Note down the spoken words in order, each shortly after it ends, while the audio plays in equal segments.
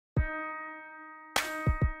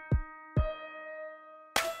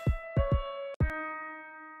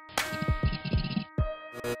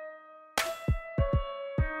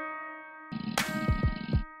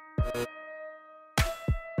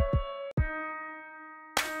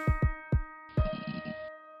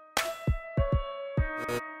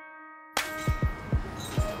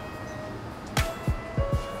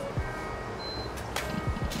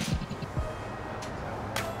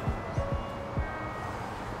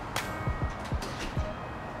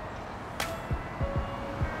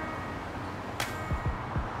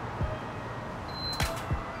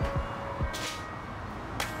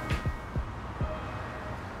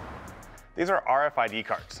These are RFID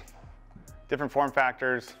cards. Different form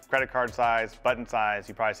factors, credit card size, button size.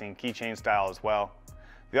 You've probably seen keychain style as well.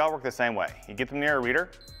 They all work the same way. You get them near a reader,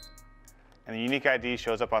 and the unique ID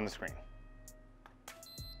shows up on the screen.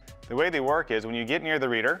 The way they work is when you get near the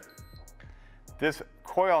reader, this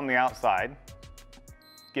coil on the outside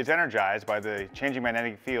gets energized by the changing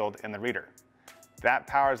magnetic field in the reader. That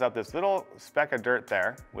powers up this little speck of dirt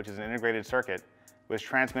there, which is an integrated circuit, which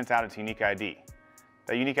transmits out its unique ID.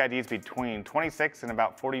 That unique ID is between 26 and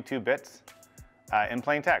about 42 bits in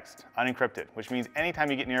plain text, unencrypted, which means anytime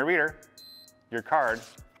you get near a reader, your card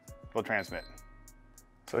will transmit.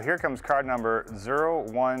 So here comes card number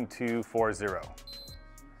 01240.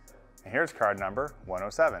 And here's card number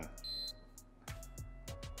 107.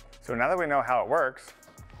 So now that we know how it works,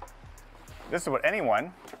 this is what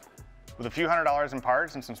anyone with a few $100s in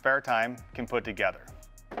parts and some spare time can put together.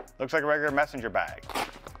 Looks like a regular messenger bag.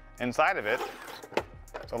 Inside of it,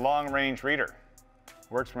 it's a long-range reader.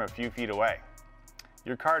 Works from a few feet away.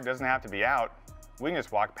 Your card doesn't have to be out. We can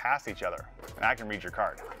just walk past each other, and I can read your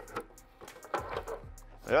card.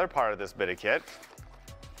 The other part of this bit of kit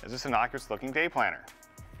is this innocuous-looking day planner.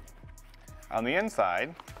 On the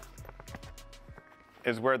inside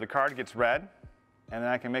is where the card gets read, and then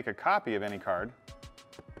I can make a copy of any card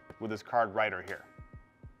with this card writer here.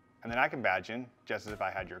 And then I can badge in just as if I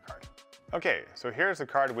had your card. Okay, so here's the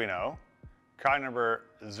card we know, card number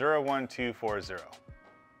 01240.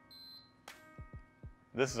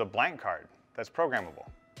 This is a blank card that's programmable.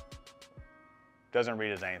 Doesn't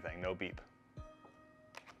read as anything, no beep.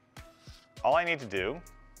 All I need to do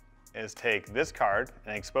is take this card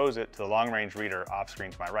and expose it to the long-range reader off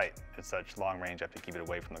screen to my right. It's such long range I have to keep it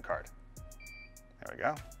away from the card. There we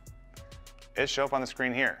go. It shows up on the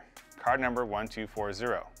screen here, card number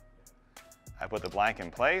 1240. I put the blank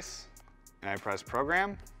in place, and I press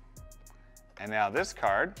program, and now this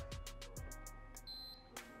card,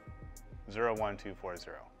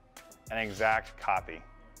 01240, an exact copy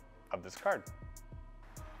of this card.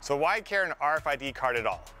 So why carry an RFID card at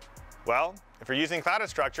all? Well, if you're using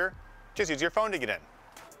Cloudastructure, just use your phone to get in.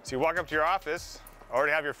 So you walk up to your office,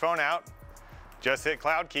 already have your phone out, just hit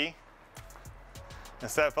Cloud key,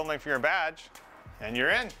 instead of fumbling for your badge, and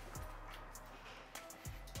you're in.